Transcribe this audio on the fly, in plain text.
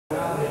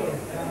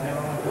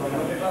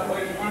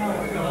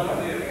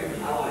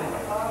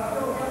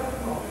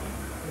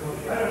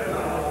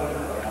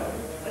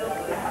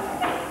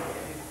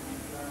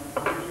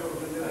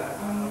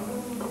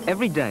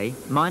Every day,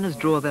 miners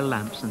draw their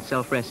lamps and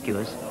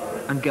self-rescuers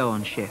and go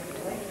on shift.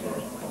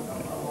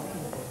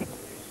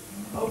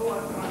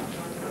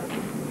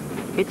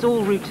 It's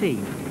all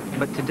routine,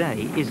 but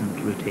today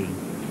isn't routine.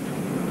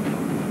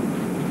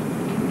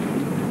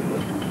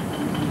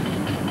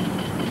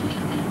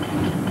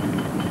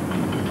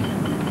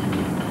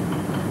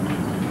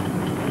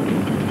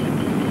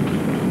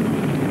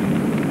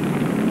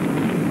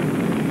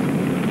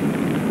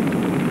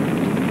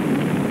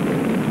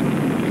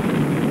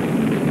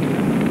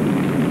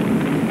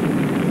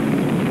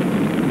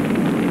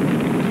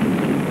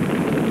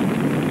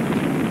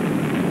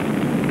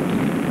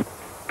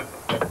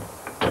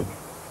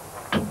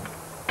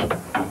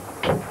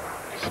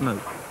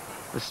 Smoke,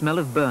 the smell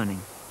of burning,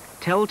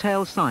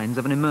 telltale signs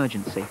of an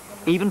emergency,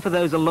 even for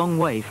those a long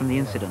way from the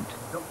incident.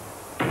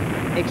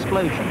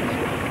 Explosions,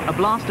 a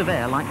blast of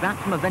air like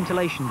that from a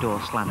ventilation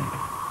door slamming,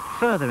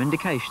 further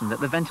indication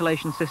that the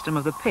ventilation system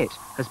of the pit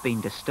has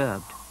been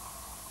disturbed.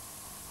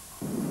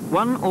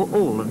 One or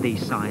all of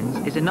these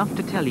signs is enough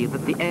to tell you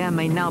that the air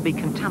may now be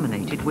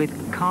contaminated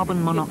with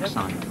carbon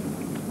monoxide.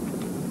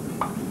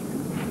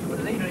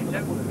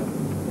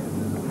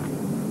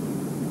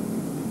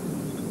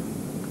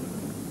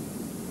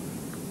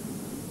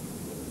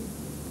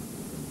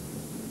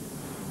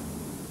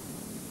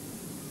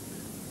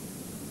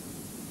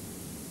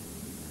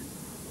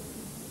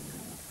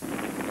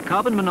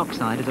 Carbon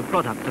monoxide is a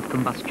product of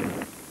combustion.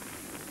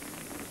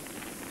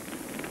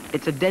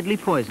 It's a deadly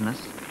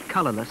poisonous,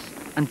 colourless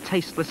and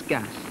tasteless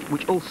gas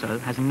which also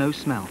has no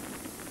smell.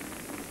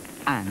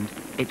 And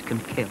it can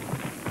kill.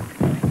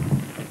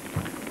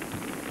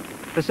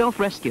 The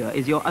self-rescuer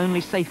is your only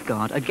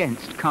safeguard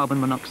against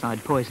carbon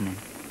monoxide poisoning.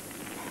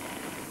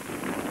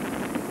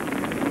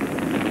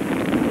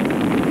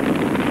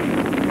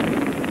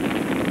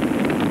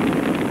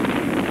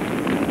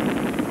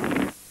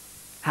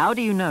 How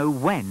do you know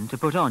when to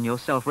put on your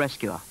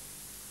self-rescuer?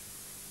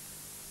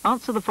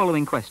 Answer the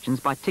following questions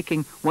by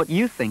ticking what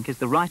you think is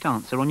the right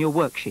answer on your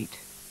worksheet.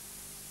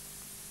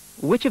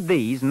 Which of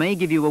these may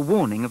give you a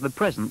warning of the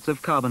presence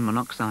of carbon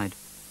monoxide?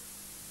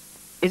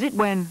 Is it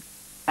when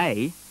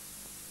A,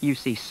 you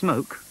see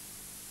smoke,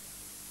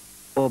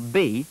 or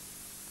B,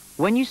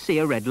 when you see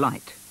a red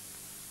light?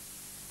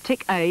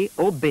 Tick A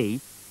or B,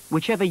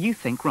 whichever you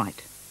think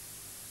right.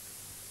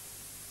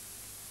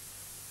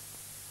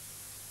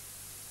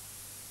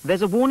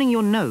 There's a warning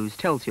your nose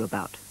tells you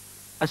about,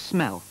 a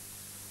smell.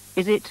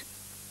 Is it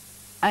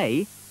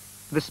A,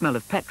 the smell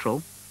of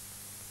petrol,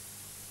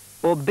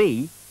 or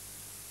B,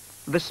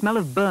 the smell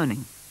of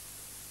burning?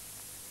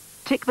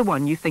 Tick the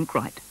one you think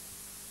right.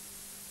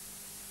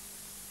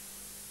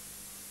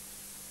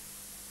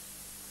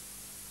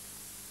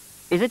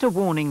 Is it a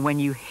warning when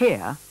you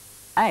hear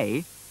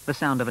A, the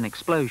sound of an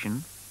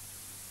explosion,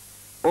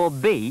 or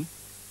B,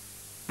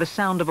 the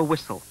sound of a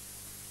whistle?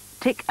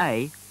 Tick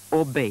A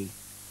or B.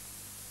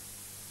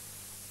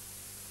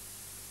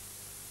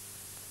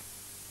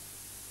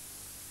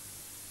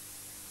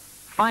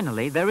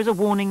 Finally, there is a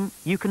warning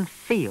you can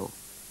feel.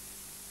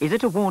 Is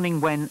it a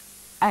warning when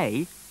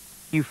A,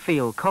 you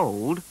feel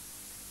cold,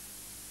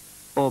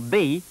 or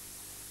B,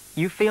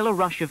 you feel a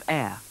rush of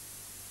air?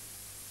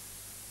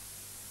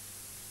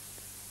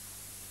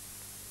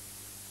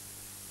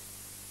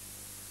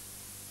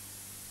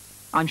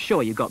 I'm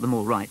sure you got them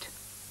all right.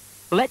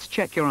 Let's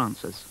check your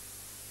answers.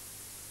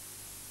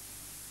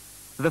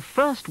 The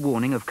first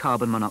warning of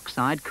carbon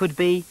monoxide could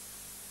be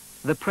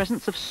the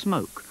presence of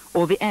smoke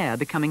or the air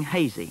becoming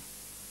hazy.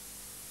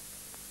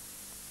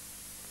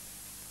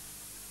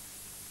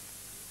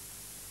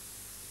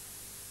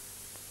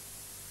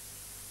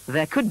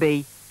 There could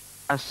be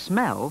a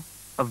smell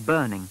of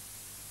burning.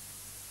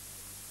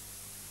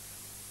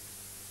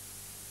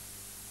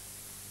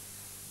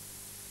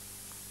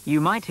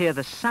 You might hear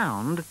the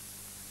sound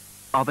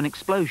of an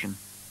explosion.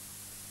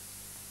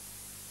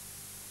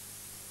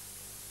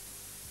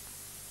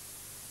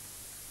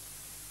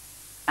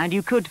 And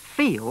you could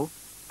feel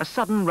a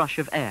sudden rush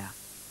of air.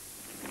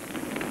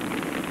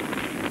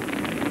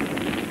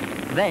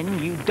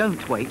 Then you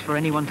don't wait for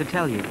anyone to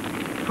tell you.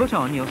 Put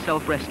on your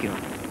self-rescuer.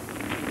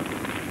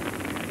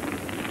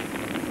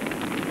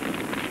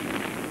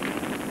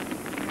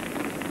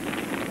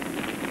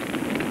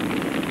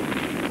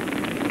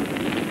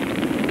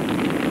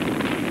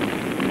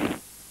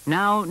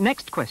 Now,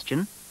 next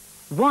question,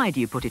 why do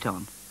you put it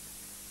on?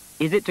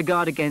 Is it to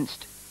guard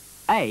against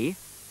A,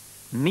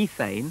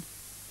 methane,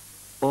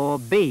 or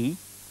B,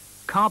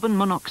 carbon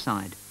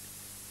monoxide?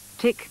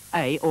 Tick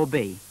A or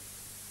B.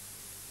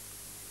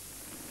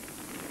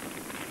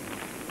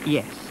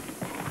 Yes,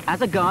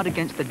 as a guard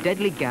against the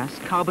deadly gas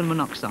carbon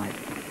monoxide,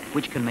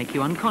 which can make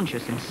you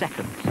unconscious in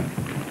seconds.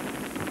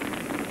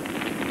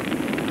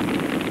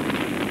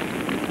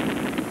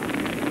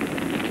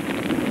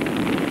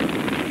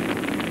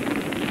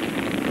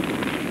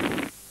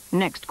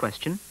 Next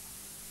question.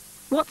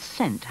 What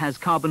scent has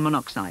carbon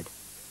monoxide?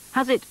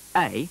 Has it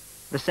A,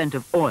 the scent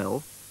of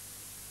oil,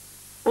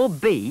 or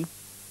B,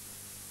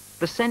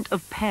 the scent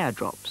of pear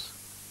drops?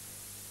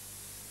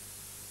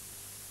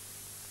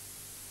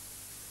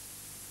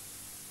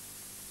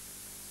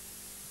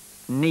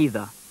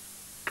 Neither.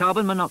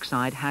 Carbon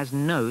monoxide has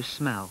no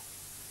smell.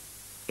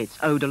 It's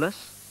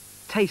odourless,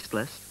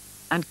 tasteless,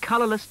 and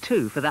colourless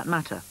too, for that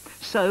matter,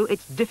 so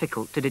it's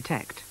difficult to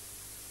detect.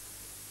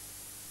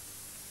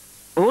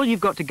 All you've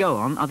got to go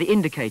on are the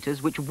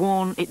indicators which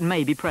warn it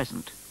may be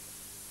present.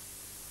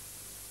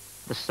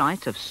 The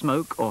sight of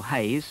smoke or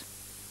haze,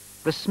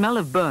 the smell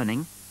of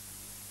burning,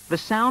 the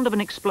sound of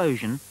an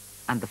explosion,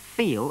 and the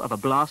feel of a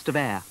blast of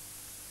air.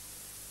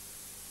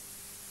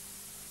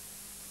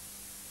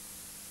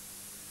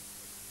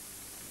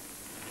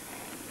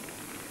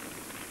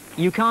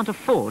 You can't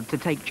afford to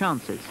take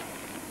chances.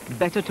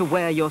 Better to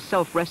wear your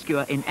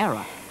self-rescuer in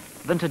error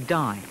than to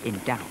die in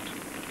doubt.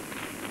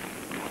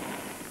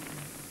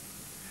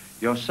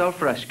 Your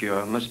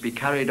self-rescuer must be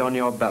carried on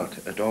your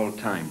belt at all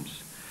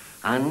times,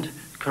 and,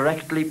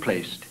 correctly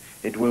placed,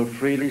 it will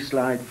freely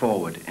slide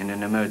forward in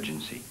an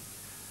emergency.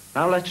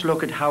 Now let's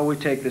look at how we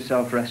take the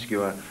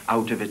self-rescuer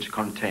out of its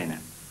container.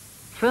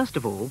 First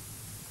of all,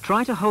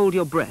 try to hold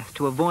your breath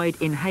to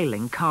avoid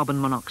inhaling carbon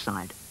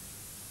monoxide.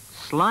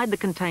 Slide the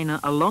container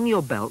along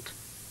your belt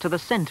to the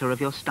centre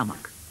of your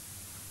stomach.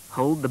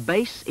 Hold the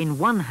base in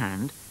one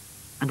hand,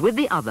 and with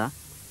the other,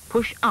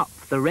 push up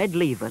the red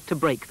lever to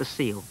break the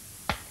seal.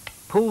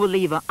 Pull the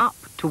lever up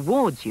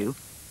towards you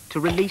to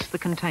release the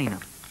container.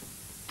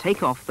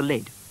 Take off the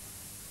lid.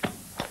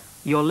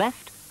 Your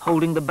left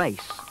holding the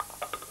base.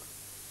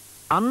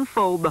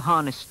 Unfold the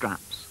harness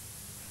straps.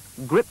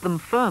 Grip them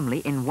firmly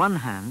in one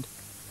hand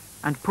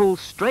and pull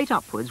straight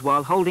upwards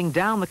while holding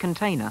down the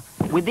container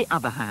with the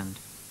other hand.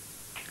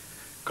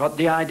 Got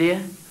the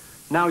idea?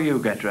 Now you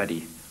get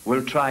ready.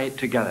 We'll try it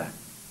together.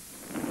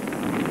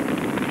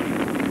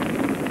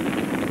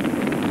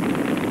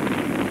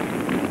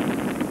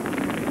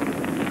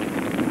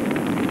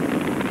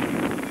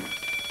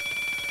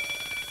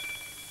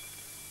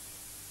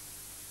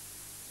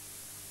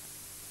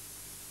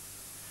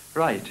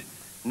 Right.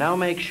 Now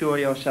make sure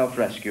your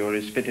self-rescuer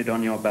is fitted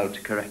on your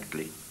belt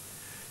correctly.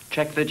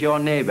 Check that your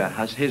neighbour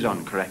has his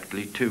on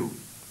correctly too.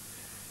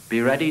 Be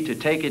ready to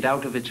take it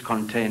out of its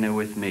container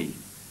with me.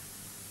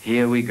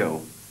 Here we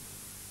go.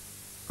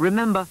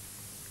 Remember,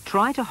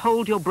 try to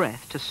hold your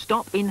breath to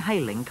stop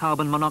inhaling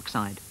carbon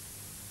monoxide.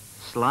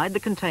 Slide the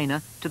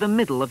container to the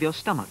middle of your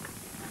stomach.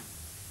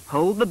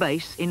 Hold the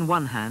base in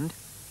one hand,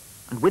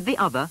 and with the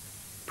other,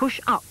 push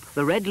up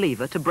the red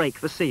lever to break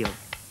the seal.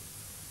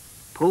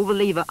 Pull the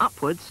lever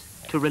upwards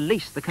to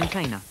release the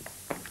container.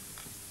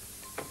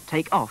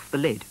 Take off the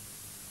lid.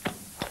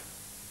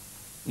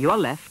 You are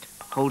left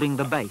holding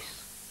the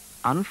base.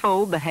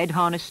 Unfold the head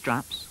harness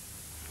straps.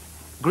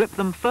 Grip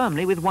them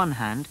firmly with one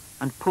hand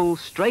and pull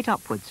straight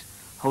upwards,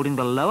 holding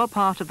the lower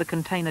part of the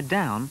container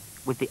down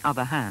with the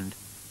other hand.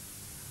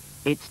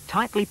 It's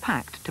tightly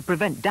packed to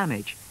prevent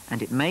damage,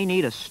 and it may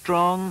need a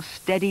strong,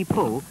 steady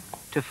pull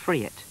to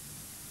free it.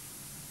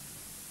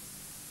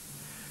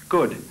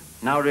 Good.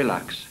 Now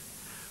relax.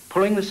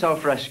 Pulling the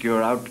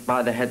self-rescuer out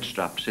by the head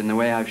straps in the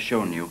way I've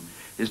shown you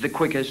is the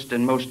quickest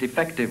and most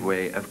effective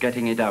way of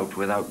getting it out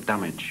without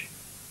damage.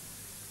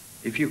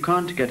 If you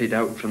can't get it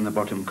out from the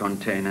bottom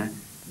container,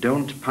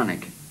 don't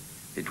panic.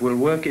 It will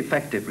work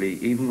effectively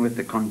even with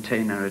the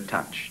container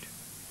attached.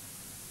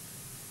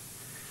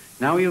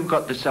 Now you've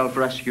got the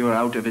self-rescuer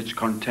out of its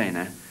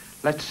container,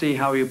 let's see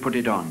how you put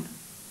it on.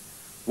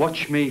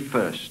 Watch me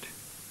first.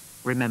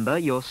 Remember,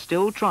 you're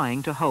still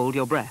trying to hold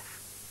your breath.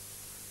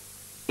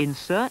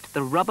 Insert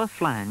the rubber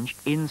flange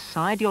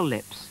inside your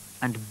lips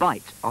and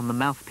bite on the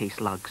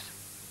mouthpiece lugs.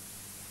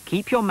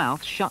 Keep your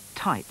mouth shut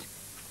tight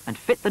and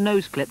fit the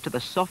nose clip to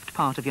the soft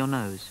part of your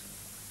nose.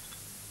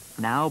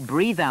 Now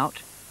breathe out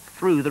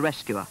through the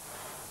rescuer.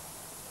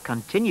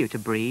 Continue to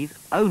breathe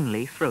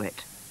only through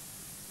it.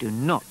 Do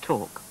not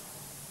talk.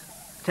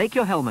 Take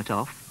your helmet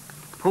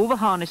off, pull the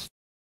harness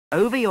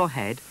over your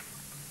head,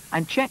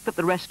 and check that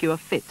the rescuer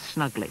fits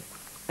snugly,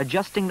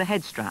 adjusting the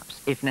head straps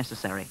if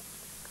necessary.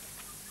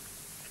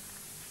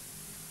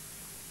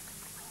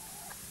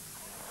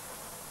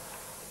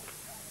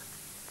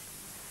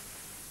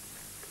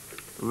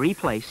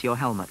 Replace your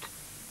helmet.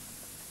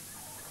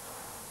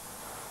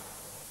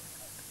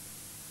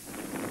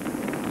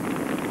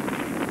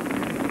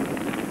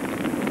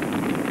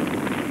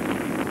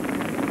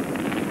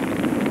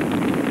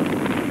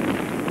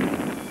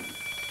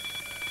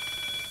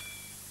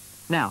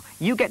 Now,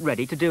 you get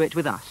ready to do it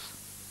with us.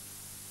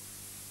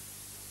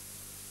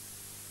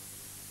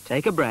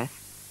 Take a breath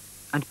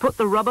and put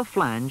the rubber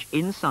flange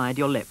inside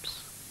your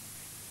lips.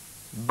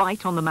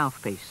 Bite on the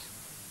mouthpiece.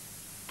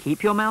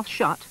 Keep your mouth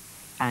shut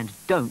and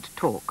don't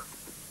talk.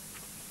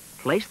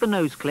 Place the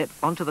nose clip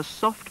onto the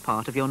soft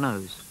part of your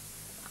nose.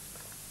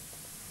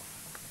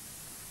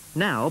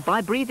 Now,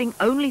 by breathing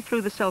only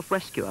through the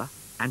self-rescuer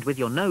and with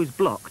your nose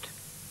blocked,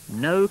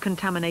 no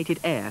contaminated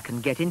air can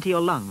get into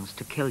your lungs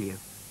to kill you.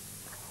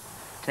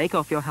 Take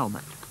off your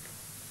helmet.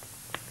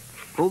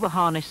 Pull the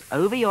harness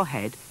over your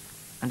head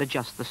and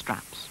adjust the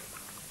straps.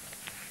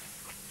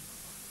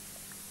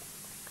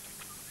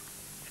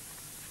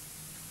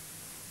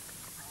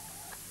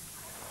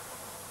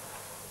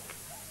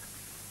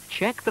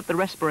 Check that the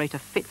respirator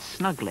fits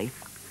snugly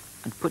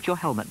and put your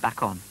helmet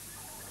back on.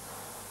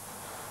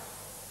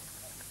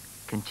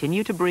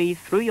 Continue to breathe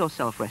through your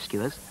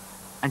self-rescuers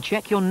and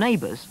check your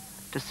neighbour's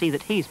to see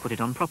that he's put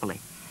it on properly.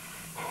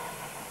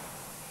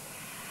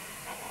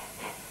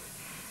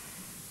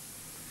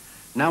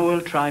 Now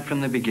we'll try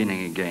from the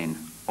beginning again,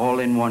 all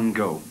in one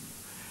go.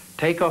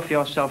 Take off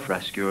your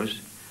self-rescuers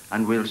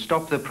and we'll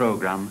stop the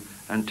program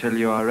until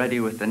you are ready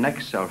with the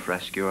next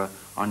self-rescuer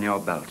on your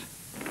belt.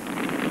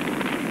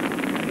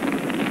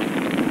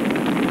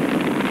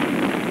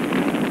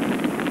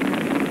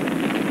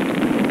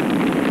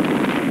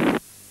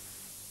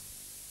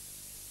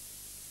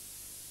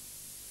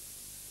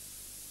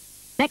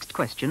 Next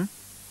question,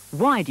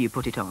 why do you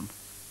put it on?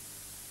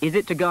 Is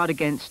it to guard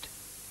against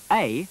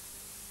A,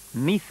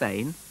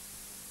 methane,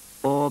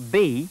 or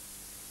B,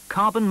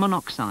 carbon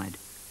monoxide?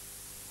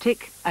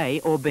 Tick A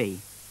or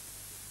B.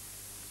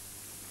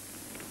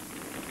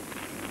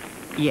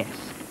 Yes,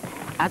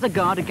 as a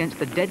guard against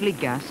the deadly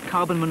gas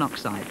carbon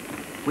monoxide,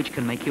 which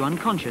can make you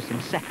unconscious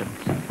in seconds.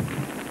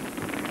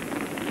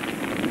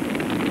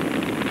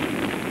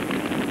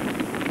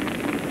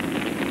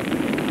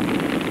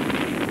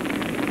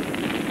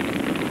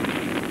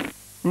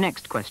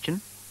 Next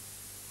question.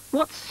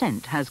 What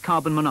scent has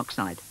carbon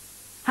monoxide?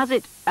 Has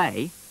it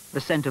A,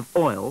 the scent of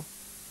oil,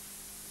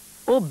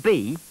 or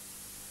B,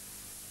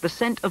 the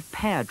scent of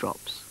pear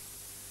drops?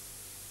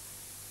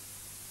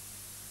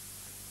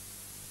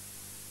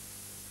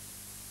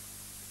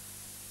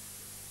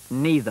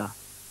 Neither.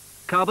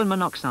 Carbon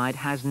monoxide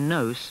has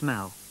no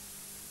smell.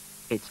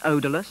 It's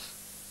odourless,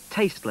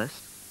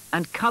 tasteless,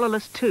 and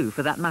colourless too,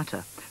 for that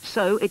matter,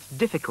 so it's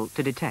difficult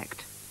to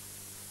detect.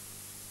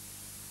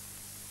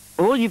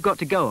 All you've got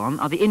to go on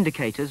are the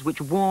indicators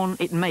which warn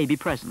it may be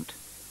present.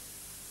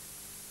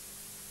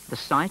 The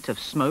sight of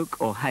smoke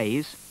or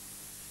haze,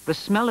 the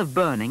smell of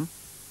burning,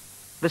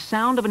 the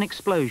sound of an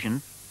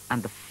explosion,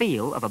 and the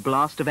feel of a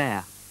blast of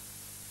air.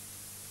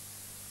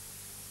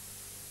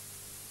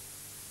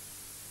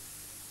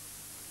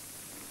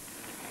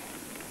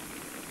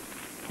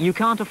 You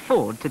can't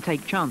afford to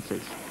take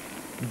chances.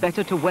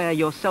 Better to wear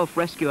your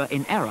self-rescuer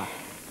in error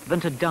than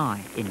to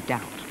die in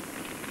doubt.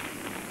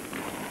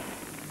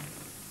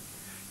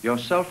 Your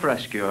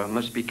self-rescuer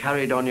must be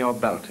carried on your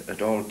belt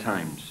at all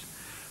times,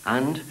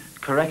 and,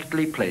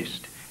 correctly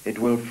placed, it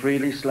will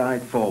freely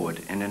slide forward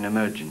in an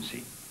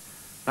emergency.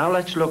 Now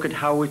let's look at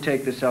how we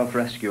take the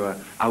self-rescuer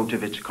out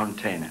of its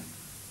container.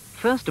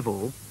 First of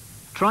all,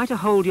 try to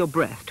hold your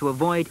breath to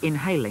avoid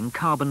inhaling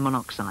carbon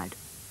monoxide.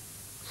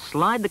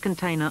 Slide the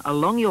container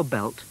along your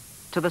belt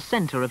to the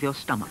centre of your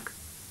stomach.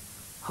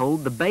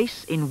 Hold the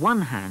base in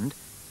one hand,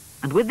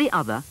 and with the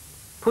other,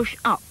 push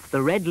up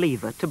the red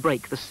lever to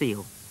break the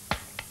seal.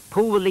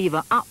 Pull the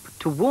lever up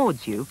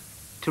towards you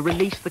to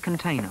release the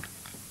container.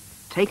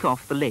 Take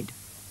off the lid.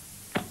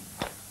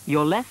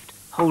 Your left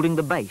holding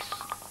the base.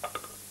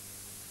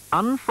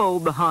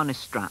 Unfold the harness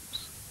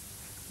straps.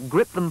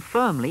 Grip them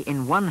firmly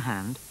in one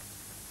hand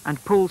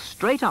and pull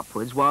straight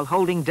upwards while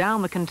holding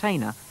down the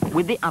container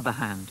with the other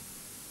hand.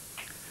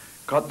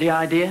 Got the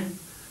idea?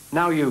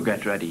 Now you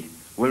get ready.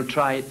 We'll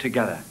try it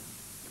together.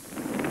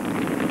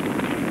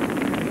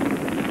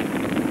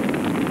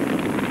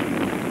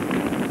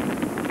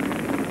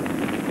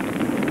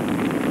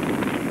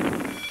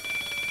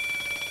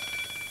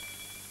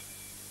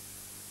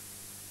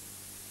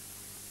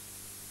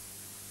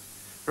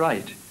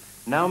 Right,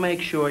 now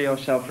make sure your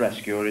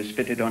self-rescuer is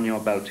fitted on your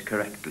belt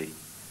correctly.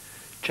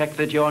 Check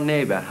that your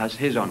neighbour has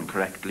his on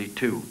correctly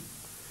too.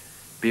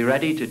 Be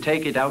ready to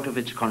take it out of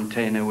its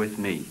container with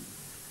me.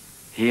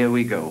 Here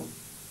we go.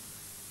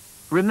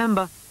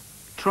 Remember,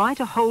 try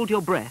to hold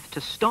your breath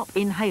to stop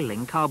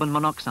inhaling carbon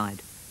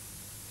monoxide.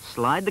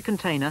 Slide the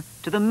container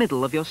to the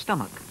middle of your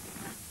stomach.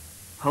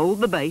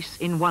 Hold the base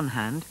in one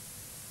hand,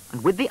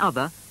 and with the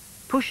other,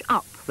 push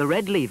up the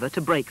red lever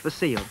to break the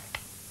seal.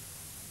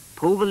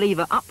 Pull the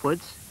lever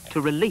upwards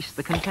to release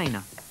the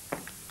container.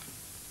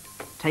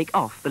 Take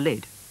off the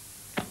lid.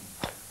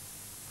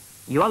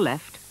 You are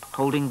left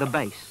holding the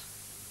base.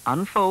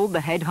 Unfold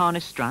the head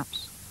harness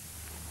straps.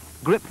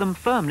 Grip them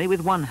firmly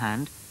with one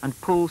hand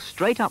and pull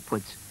straight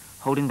upwards,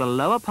 holding the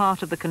lower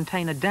part of the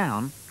container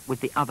down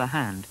with the other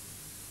hand.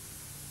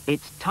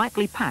 It's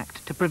tightly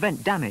packed to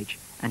prevent damage,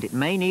 and it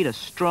may need a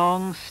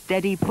strong,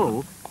 steady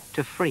pull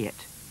to free it.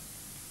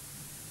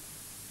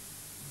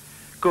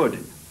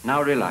 Good.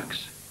 Now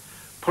relax.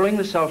 Pulling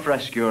the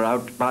self-rescuer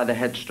out by the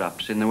head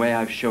straps in the way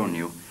I've shown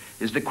you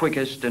is the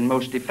quickest and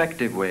most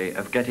effective way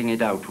of getting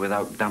it out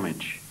without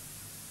damage.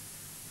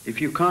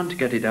 If you can't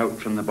get it out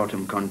from the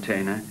bottom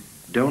container,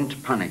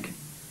 don't panic.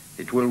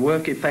 It will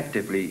work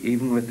effectively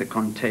even with the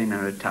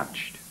container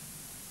attached.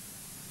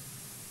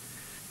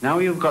 Now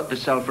you've got the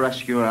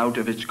self-rescuer out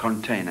of its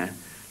container,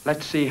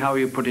 let's see how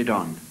you put it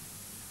on.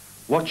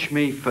 Watch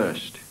me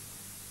first.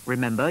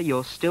 Remember,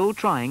 you're still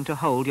trying to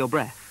hold your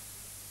breath.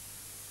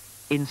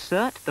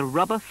 Insert the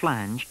rubber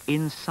flange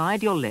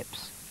inside your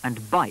lips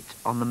and bite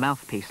on the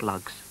mouthpiece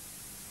lugs.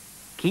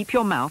 Keep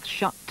your mouth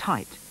shut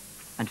tight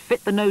and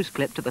fit the nose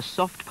clip to the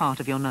soft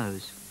part of your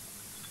nose.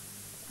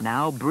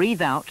 Now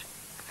breathe out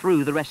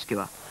through the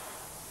rescuer.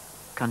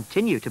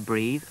 Continue to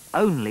breathe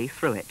only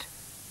through it.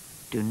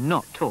 Do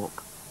not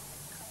talk.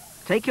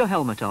 Take your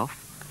helmet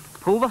off,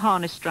 pull the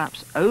harness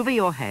straps over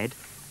your head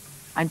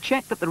and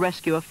check that the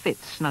rescuer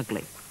fits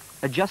snugly,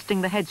 adjusting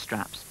the head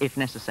straps if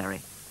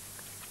necessary.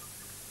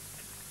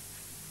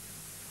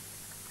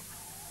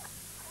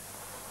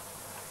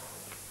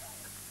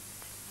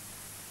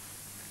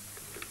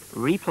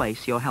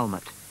 Replace your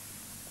helmet.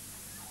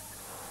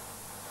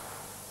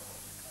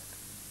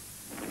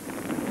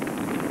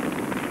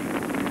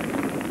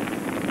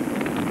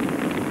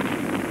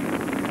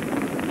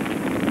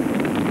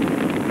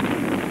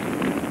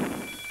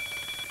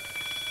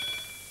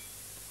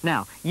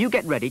 Now, you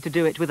get ready to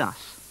do it with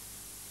us.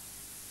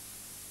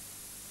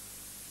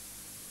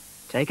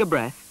 Take a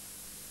breath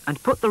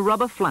and put the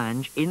rubber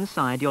flange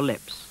inside your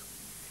lips.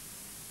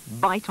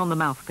 Bite on the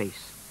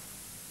mouthpiece.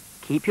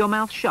 Keep your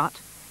mouth shut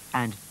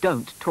and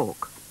don't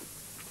talk.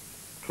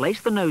 Place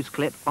the nose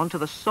clip onto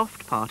the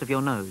soft part of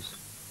your nose.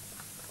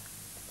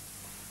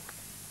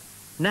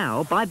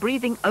 Now, by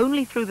breathing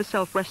only through the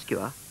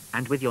self-rescuer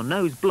and with your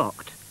nose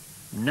blocked,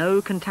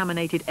 no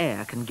contaminated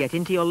air can get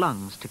into your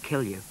lungs to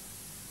kill you.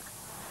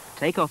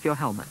 Take off your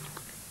helmet.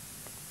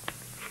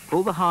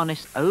 Pull the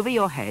harness over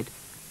your head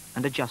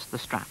and adjust the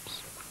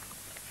straps.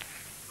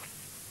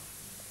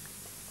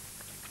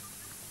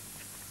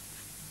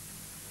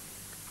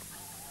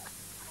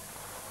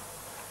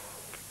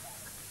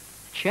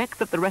 Check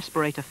that the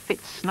respirator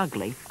fits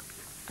snugly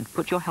and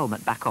put your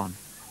helmet back on.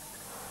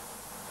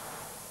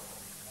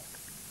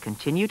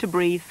 Continue to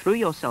breathe through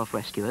your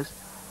self-rescuers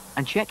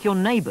and check your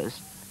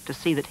neighbour's to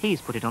see that he's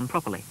put it on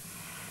properly.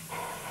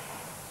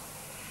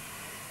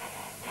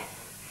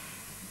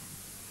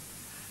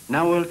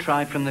 Now we'll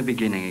try from the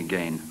beginning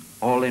again,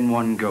 all in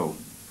one go.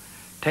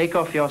 Take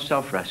off your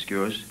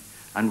self-rescuers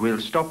and we'll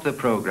stop the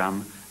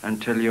program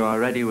until you are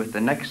ready with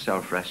the next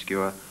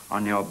self-rescuer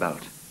on your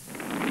belt.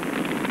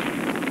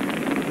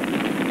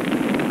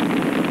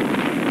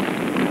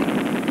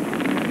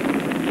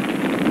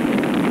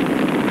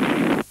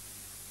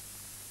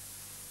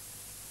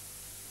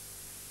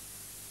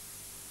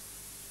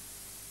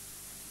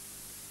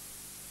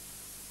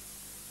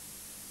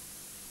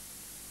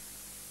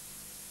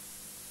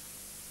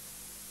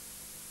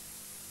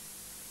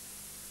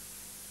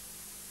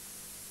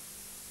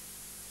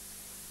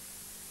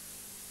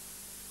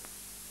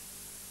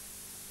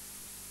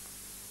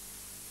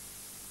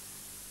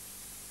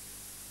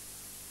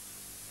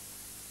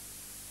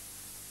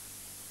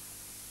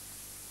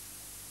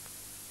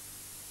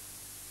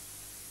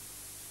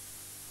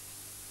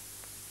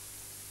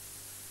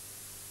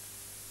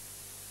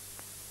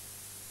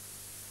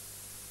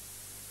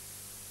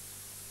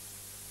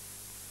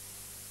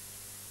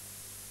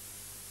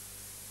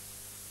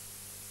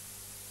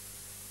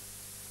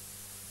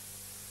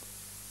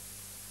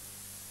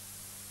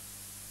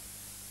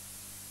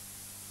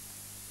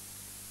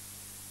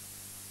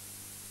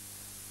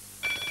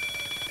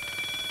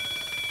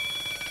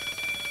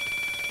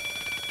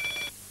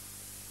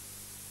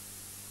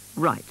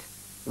 Right.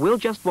 We'll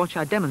just watch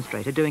our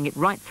demonstrator doing it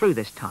right through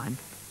this time,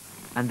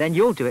 and then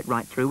you'll do it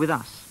right through with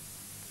us.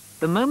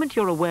 The moment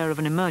you're aware of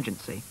an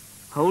emergency,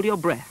 hold your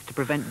breath to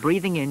prevent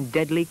breathing in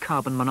deadly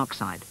carbon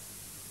monoxide.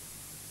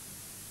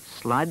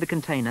 Slide the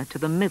container to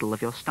the middle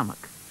of your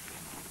stomach.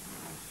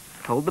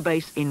 Hold the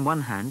base in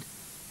one hand.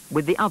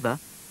 With the other,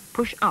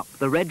 push up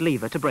the red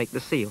lever to break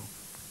the seal.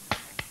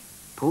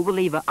 Pull the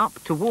lever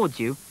up towards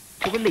you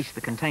to release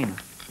the container.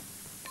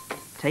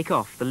 Take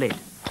off the lid.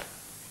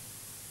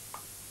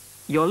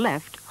 Your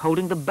left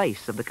holding the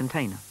base of the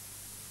container.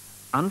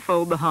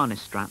 Unfold the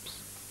harness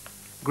straps.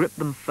 Grip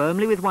them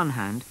firmly with one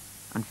hand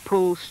and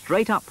pull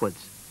straight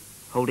upwards,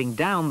 holding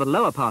down the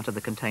lower part of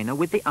the container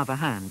with the other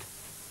hand.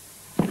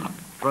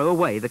 Throw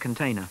away the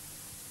container.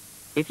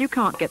 If you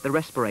can't get the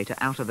respirator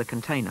out of the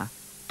container,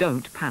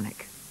 don't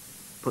panic.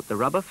 Put the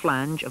rubber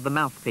flange of the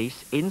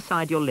mouthpiece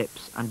inside your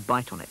lips and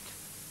bite on it.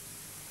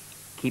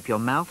 Keep your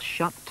mouth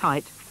shut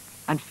tight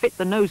and fit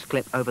the nose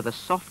clip over the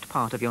soft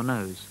part of your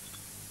nose.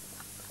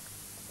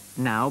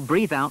 Now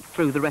breathe out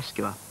through the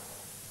rescuer.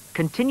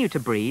 Continue to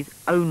breathe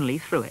only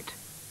through it.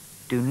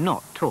 Do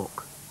not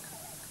talk.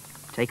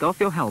 Take off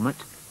your helmet,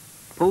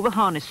 pull the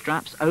harness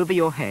straps over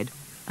your head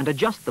and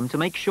adjust them to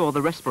make sure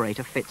the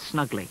respirator fits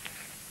snugly.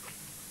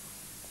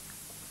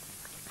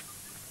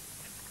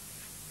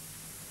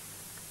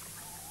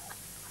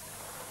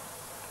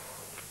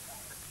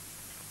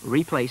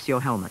 Replace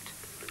your helmet.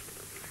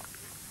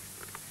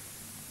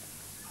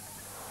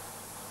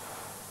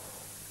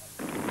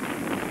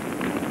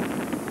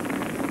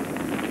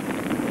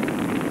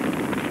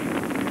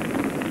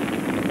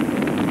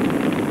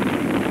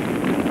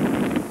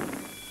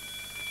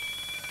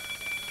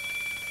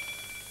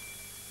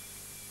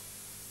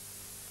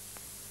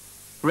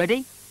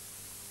 Ready?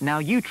 Now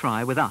you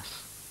try with us.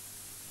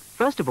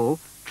 First of all,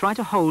 try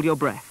to hold your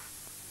breath.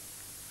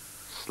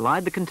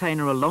 Slide the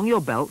container along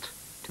your belt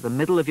to the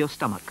middle of your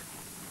stomach.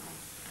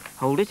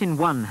 Hold it in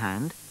one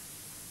hand.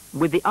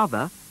 With the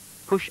other,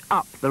 push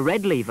up the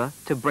red lever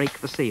to break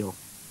the seal.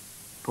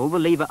 Pull the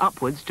lever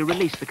upwards to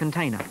release the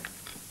container.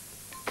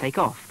 Take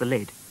off the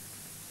lid.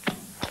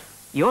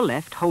 You're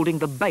left holding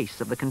the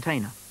base of the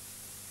container.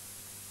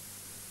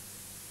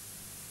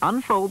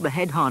 Unfold the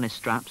head harness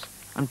straps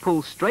and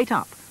pull straight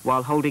up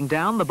while holding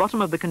down the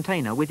bottom of the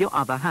container with your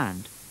other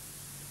hand.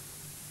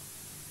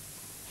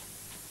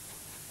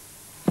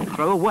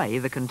 Throw away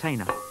the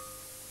container.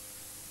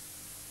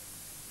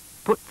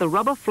 Put the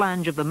rubber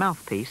flange of the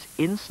mouthpiece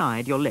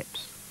inside your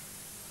lips.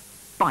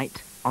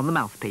 Bite on the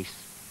mouthpiece.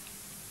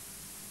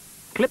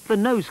 Clip the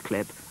nose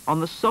clip on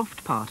the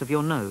soft part of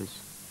your nose.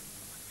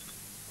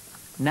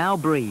 Now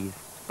breathe,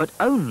 but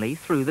only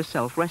through the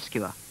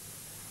self-rescuer.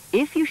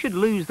 If you should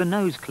lose the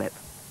nose clip,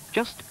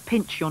 just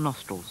pinch your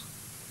nostrils.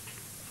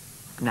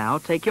 Now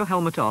take your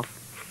helmet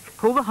off.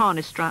 Pull the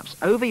harness straps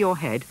over your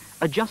head,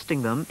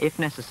 adjusting them if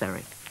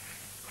necessary.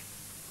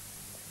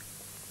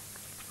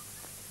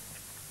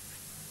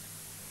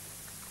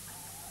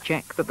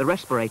 Check that the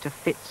respirator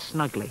fits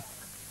snugly.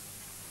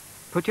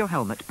 Put your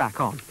helmet back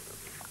on.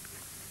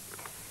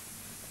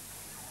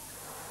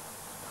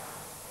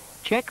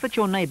 Check that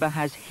your neighbour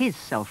has his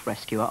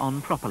self-rescuer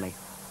on properly.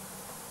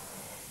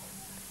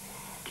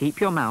 Keep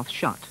your mouth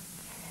shut.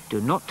 Do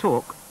not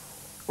talk,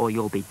 or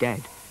you'll be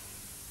dead.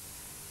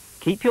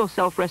 Keep your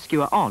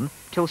self-rescuer on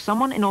till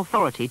someone in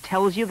authority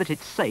tells you that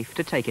it's safe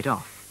to take it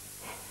off.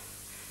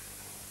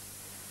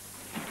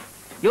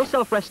 Your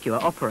self-rescuer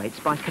operates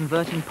by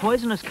converting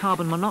poisonous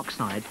carbon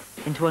monoxide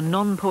into a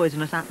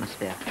non-poisonous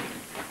atmosphere.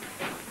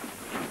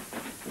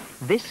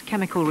 This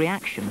chemical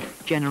reaction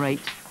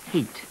generates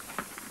heat.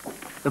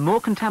 The more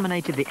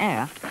contaminated the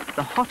air,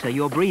 the hotter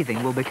your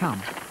breathing will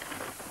become.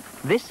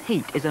 This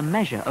heat is a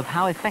measure of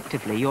how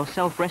effectively your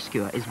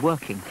self-rescuer is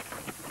working.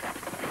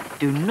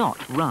 Do not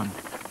run.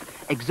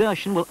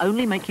 Exertion will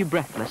only make you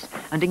breathless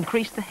and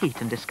increase the heat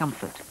and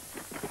discomfort.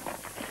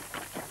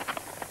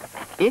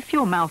 If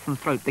your mouth and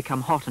throat become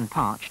hot and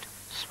parched,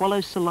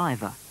 swallow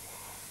saliva.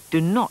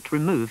 Do not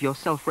remove your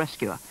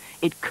self-rescuer.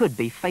 It could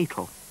be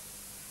fatal.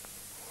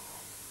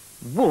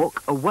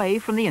 Walk away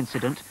from the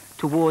incident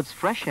towards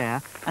fresh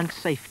air and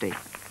safety.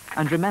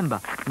 And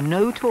remember,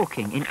 no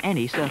talking in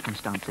any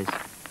circumstances.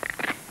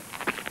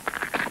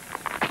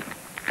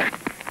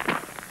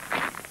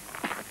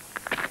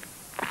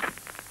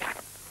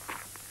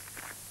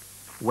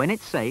 When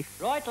it's safe,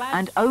 Right, lads.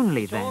 and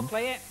only It's all then,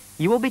 clear.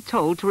 you will be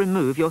told to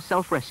remove your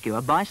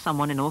self-rescuer by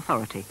someone in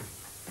authority.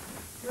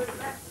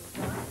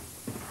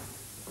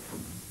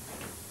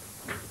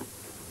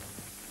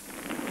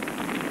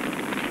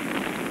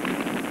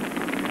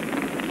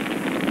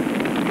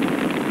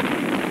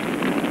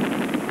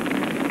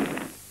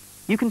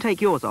 You can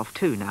take yours off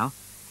too now,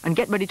 and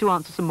get ready to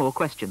answer some more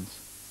questions.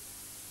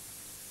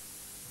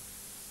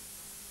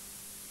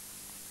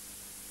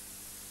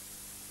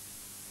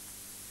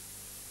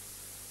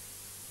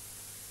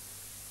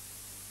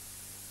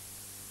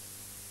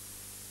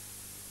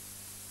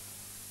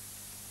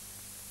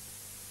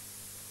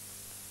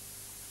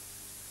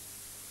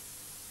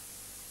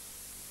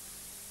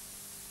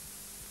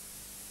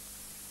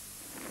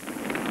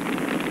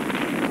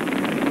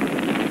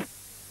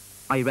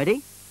 Are you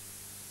ready?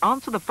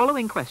 Answer the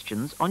following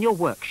questions on your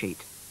worksheet.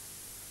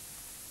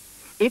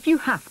 If you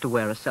have to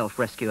wear a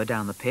self-rescuer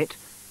down the pit,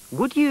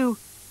 would you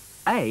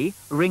A,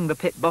 ring the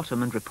pit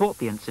bottom and report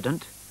the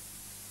incident,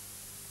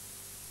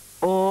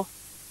 or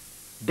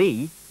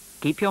B,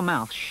 keep your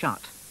mouth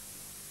shut?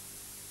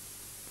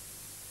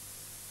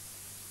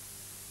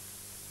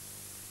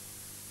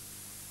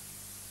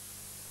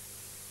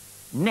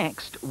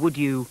 Next, would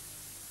you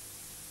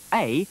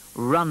A,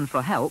 run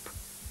for help,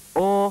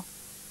 or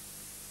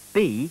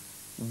B,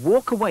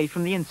 walk away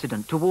from the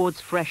incident towards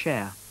fresh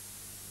air?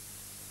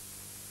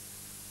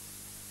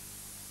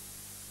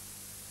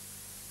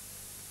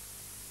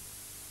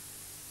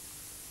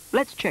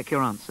 Let's check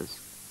your answers.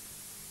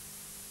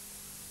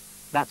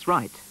 That's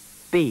right.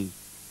 B,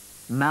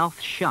 mouth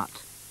shut,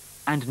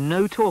 and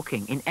no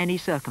talking in any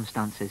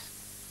circumstances.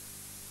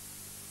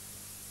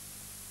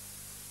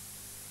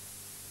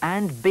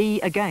 And B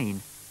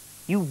again.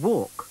 You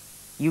walk.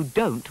 You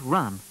don't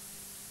run.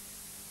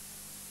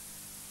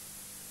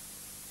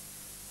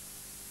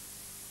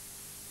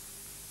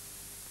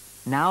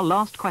 Now,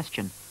 last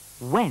question.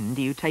 When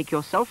do you take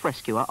your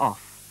self-rescuer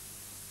off?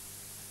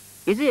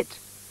 Is it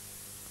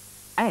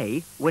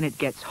A, when it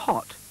gets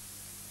hot,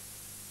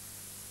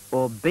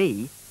 or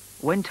B,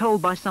 when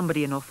told by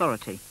somebody in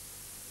authority?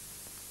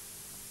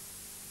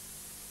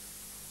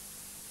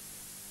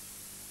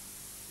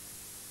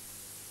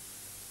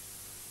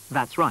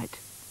 That's right.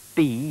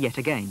 B yet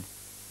again.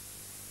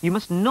 You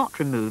must not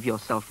remove your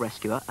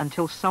self-rescuer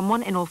until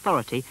someone in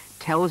authority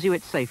tells you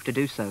it's safe to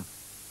do so.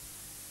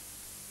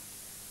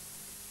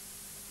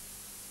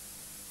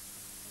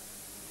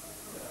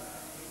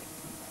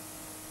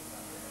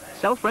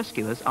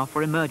 Self-rescuers are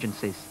for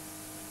emergencies.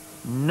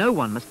 No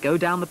one must go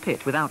down the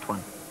pit without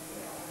one.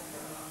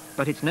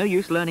 But it's no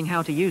use learning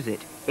how to use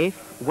it if,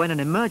 when an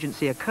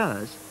emergency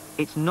occurs,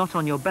 it's not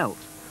on your belt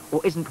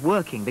or isn't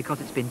working because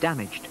it's been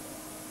damaged.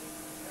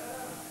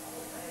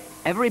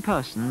 Every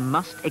person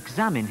must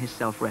examine his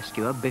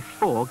self-rescuer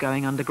before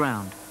going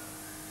underground.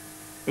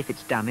 If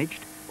it's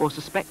damaged or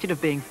suspected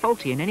of being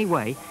faulty in any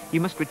way,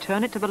 you must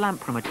return it to the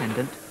lamp room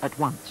attendant at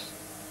once.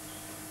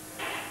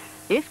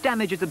 If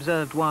damage is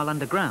observed while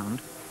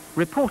underground,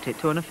 report it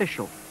to an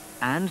official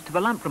and to the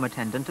lamp room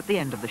attendant at the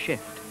end of the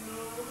shift.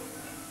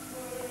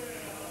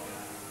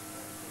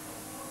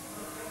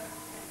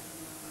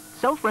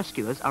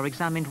 Self-rescuers are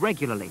examined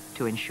regularly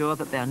to ensure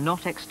that they are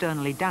not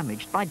externally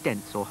damaged by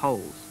dents or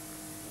holes.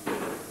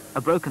 A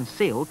broken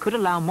seal could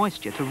allow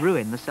moisture to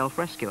ruin the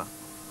self-rescuer.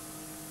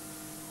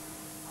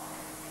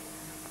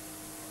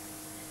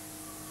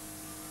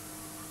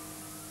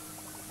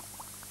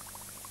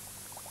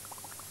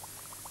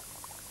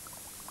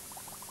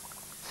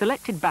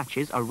 Selected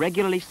batches are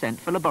regularly sent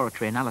for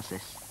laboratory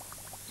analysis.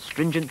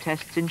 Stringent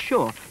tests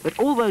ensure that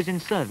all those in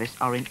service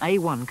are in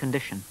A1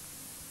 condition.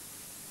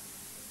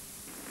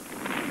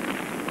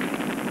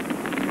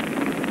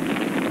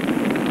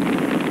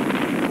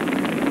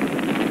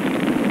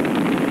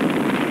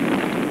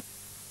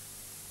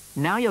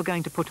 Now you're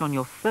going to put on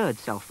your third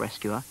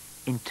self-rescuer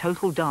in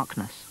total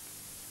darkness.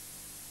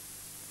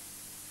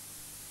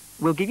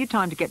 We'll give you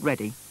time to get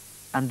ready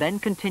and then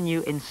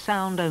continue in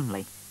sound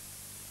only.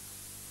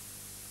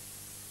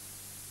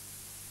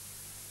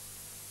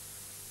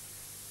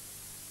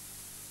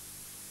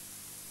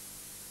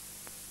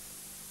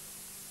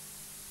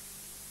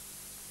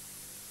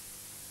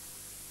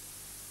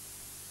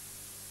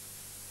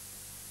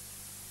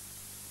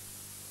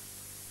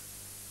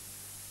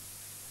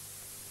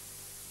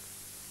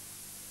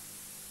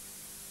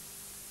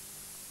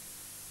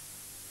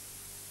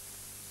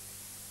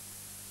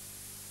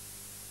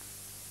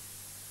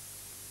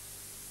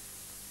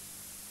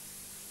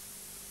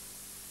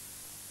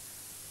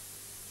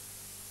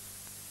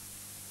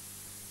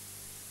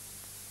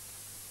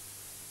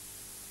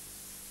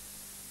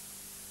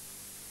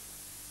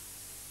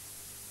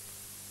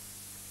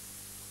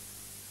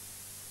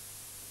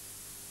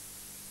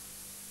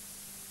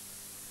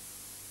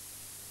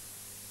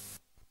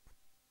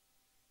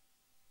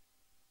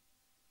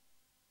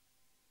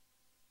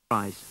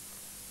 Rise.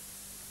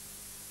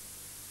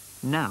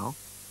 Now,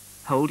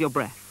 hold your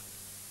breath.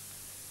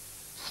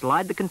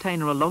 Slide the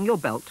container along your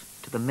belt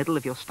to the middle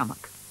of your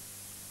stomach.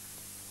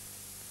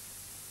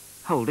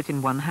 Hold it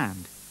in one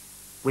hand.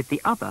 With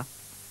the other,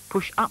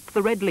 push up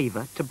the red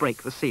lever to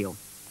break the seal.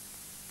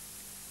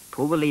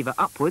 Pull the lever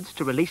upwards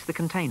to release the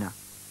container.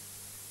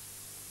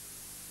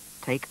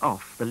 Take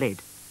off the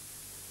lid.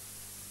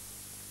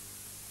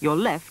 Your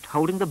left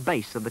holding the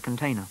base of the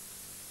container.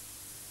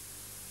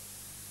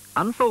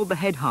 Unfold the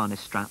head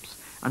harness straps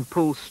and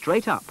pull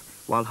straight up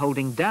while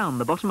holding down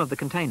the bottom of the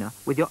container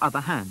with your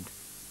other hand.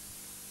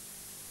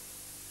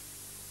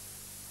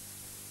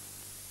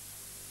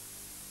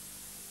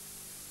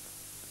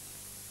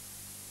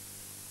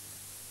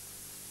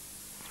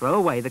 Throw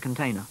away the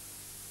container.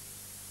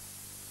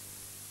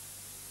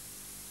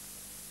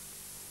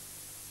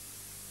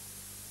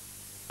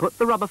 Put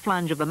the rubber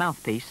flange of the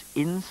mouthpiece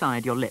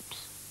inside your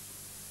lips.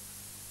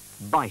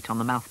 Bite on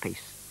the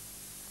mouthpiece.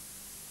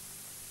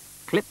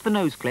 Clip the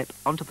nose clip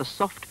onto the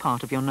soft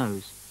part of your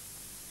nose.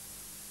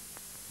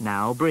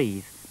 Now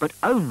breathe, but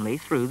only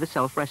through the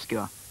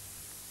self-rescuer.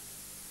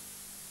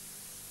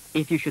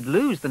 If you should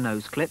lose the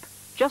nose clip,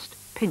 just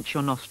pinch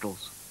your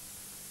nostrils.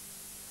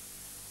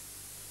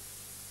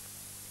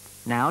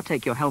 Now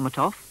take your helmet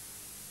off,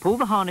 pull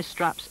the harness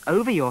straps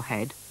over your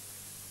head,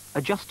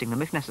 adjusting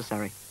them if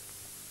necessary.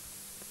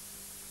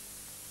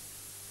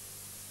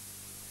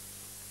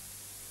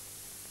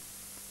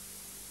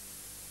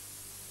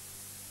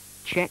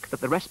 Check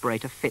that the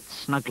respirator fits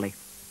snugly.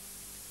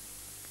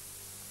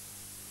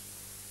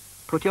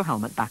 Put your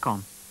helmet back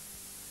on.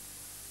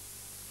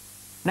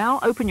 Now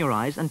open your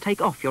eyes and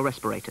take off your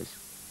respirators.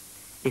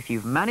 If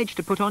you've managed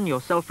to put on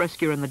your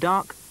self-rescuer in the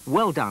dark,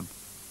 well done.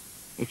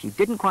 If you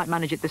didn't quite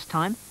manage it this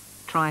time,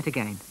 try it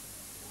again.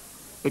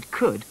 It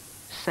could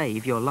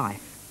save your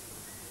life.